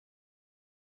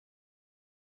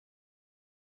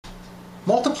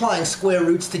Multiplying square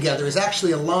roots together is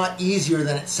actually a lot easier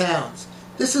than it sounds.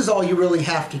 This is all you really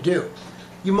have to do.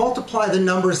 You multiply the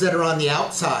numbers that are on the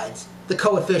outsides, the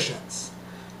coefficients.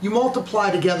 You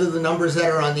multiply together the numbers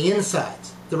that are on the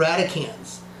insides, the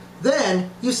radicands.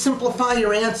 Then you simplify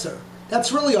your answer.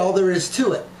 That's really all there is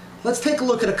to it. Let's take a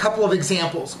look at a couple of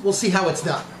examples. We'll see how it's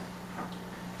done.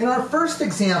 In our first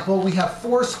example, we have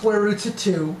 4 square roots of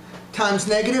 2 times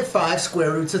negative 5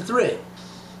 square roots of 3.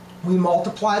 We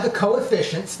multiply the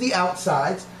coefficients, the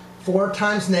outsides. 4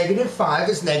 times negative 5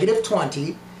 is negative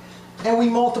 20. And we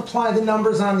multiply the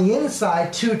numbers on the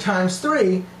inside. 2 times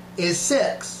 3 is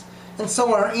 6. And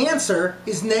so our answer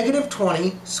is negative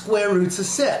 20 square roots of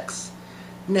 6.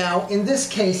 Now, in this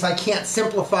case, I can't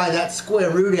simplify that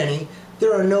square root any.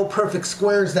 There are no perfect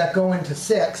squares that go into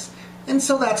 6. And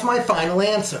so that's my final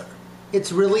answer.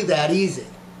 It's really that easy.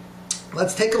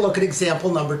 Let's take a look at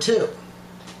example number 2.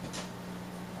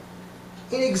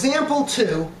 In example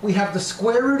 2, we have the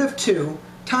square root of 2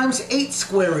 times 8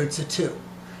 square roots of 2.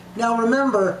 Now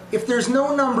remember, if there's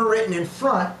no number written in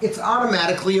front, it's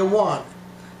automatically a 1.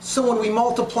 So when we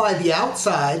multiply the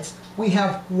outsides, we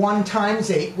have 1 times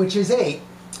 8, which is 8.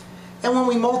 And when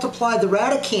we multiply the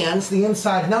radicands, the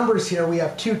inside numbers here, we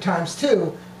have 2 times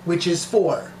 2, which is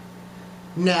 4.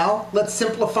 Now, let's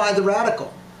simplify the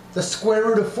radical. The square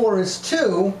root of 4 is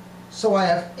 2, so I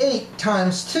have 8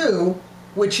 times 2,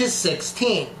 which is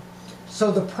 16.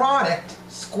 So the product,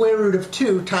 square root of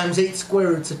 2 times 8 square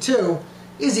roots of 2,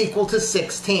 is equal to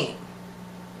 16.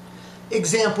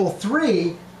 Example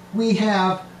 3, we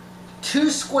have 2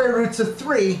 square roots of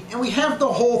 3, and we have the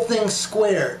whole thing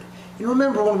squared. And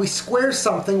remember, when we square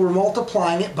something, we're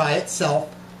multiplying it by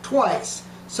itself twice.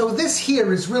 So this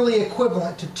here is really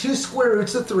equivalent to 2 square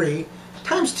roots of 3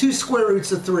 times 2 square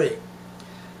roots of 3.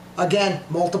 Again,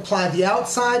 multiply the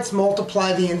outsides,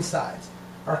 multiply the insides.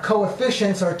 Our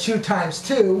coefficients are 2 times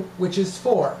 2, which is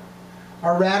 4.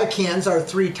 Our radicands are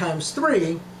 3 times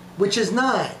 3, which is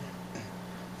 9.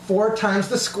 4 times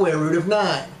the square root of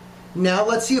 9. Now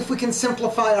let's see if we can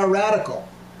simplify our radical.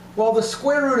 Well, the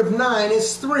square root of 9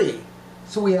 is 3.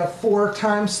 So we have 4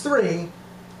 times 3.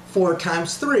 4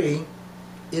 times 3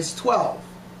 is 12.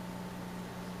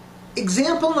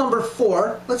 Example number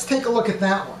 4, let's take a look at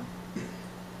that one.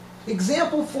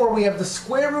 Example 4, we have the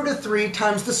square root of 3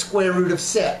 times the square root of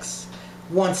 6.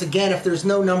 Once again, if there's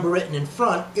no number written in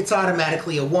front, it's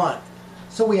automatically a 1.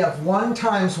 So we have 1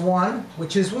 times 1,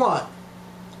 which is 1.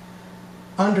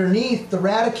 Underneath the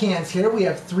radicands here, we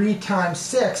have 3 times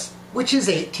 6, which is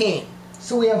 18.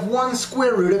 So we have 1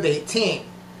 square root of 18.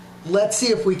 Let's see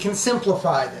if we can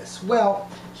simplify this. Well,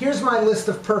 here's my list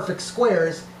of perfect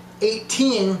squares.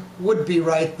 18 would be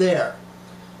right there.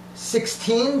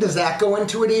 16, does that go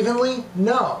into it evenly?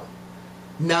 No.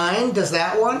 9, does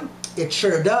that one? It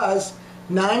sure does.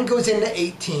 9 goes into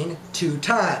 18 2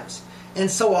 times. And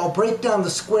so I'll break down the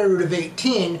square root of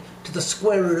 18 to the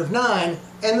square root of 9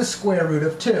 and the square root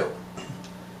of 2.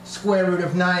 Square root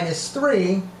of 9 is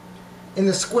 3, and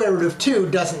the square root of 2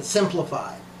 doesn't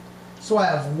simplify. So I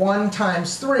have 1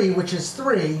 times 3, which is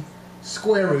 3,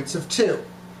 square roots of 2.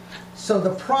 So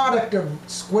the product of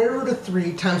square root of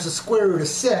 3 times the square root of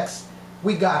 6,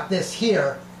 we got this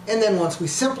here. And then once we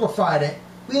simplified it,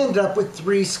 we ended up with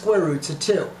 3 square roots of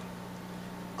 2.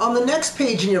 On the next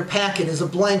page in your packet is a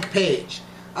blank page.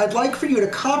 I'd like for you to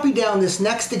copy down this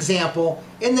next example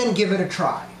and then give it a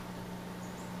try.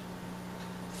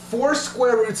 4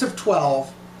 square roots of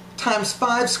 12 times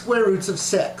 5 square roots of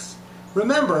 6.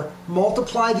 Remember,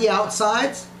 multiply the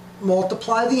outsides,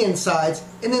 multiply the insides,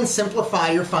 and then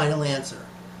simplify your final answer.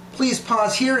 Please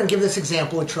pause here and give this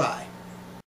example a try.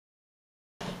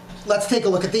 Let's take a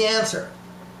look at the answer.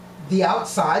 The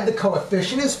outside, the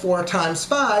coefficient is 4 times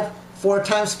 5. 4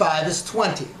 times 5 is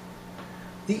 20.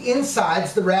 The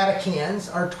insides, the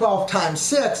radicands, are 12 times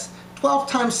 6. 12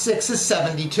 times 6 is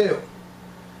 72.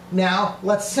 Now,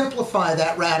 let's simplify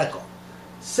that radical.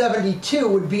 72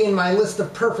 would be in my list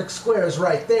of perfect squares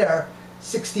right there.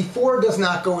 64 does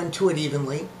not go into it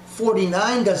evenly.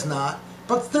 49 does not.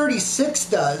 But 36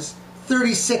 does.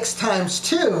 36 times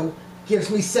 2 gives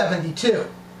me 72.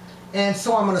 And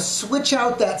so I'm going to switch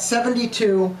out that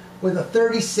 72 with a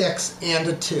 36 and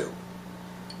a 2.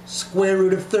 Square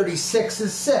root of 36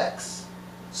 is 6.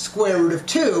 Square root of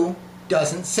 2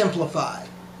 doesn't simplify.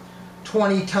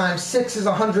 20 times 6 is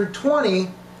 120.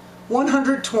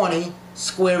 120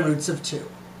 square roots of 2.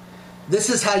 This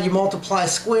is how you multiply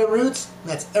square roots.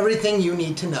 That's everything you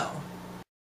need to know.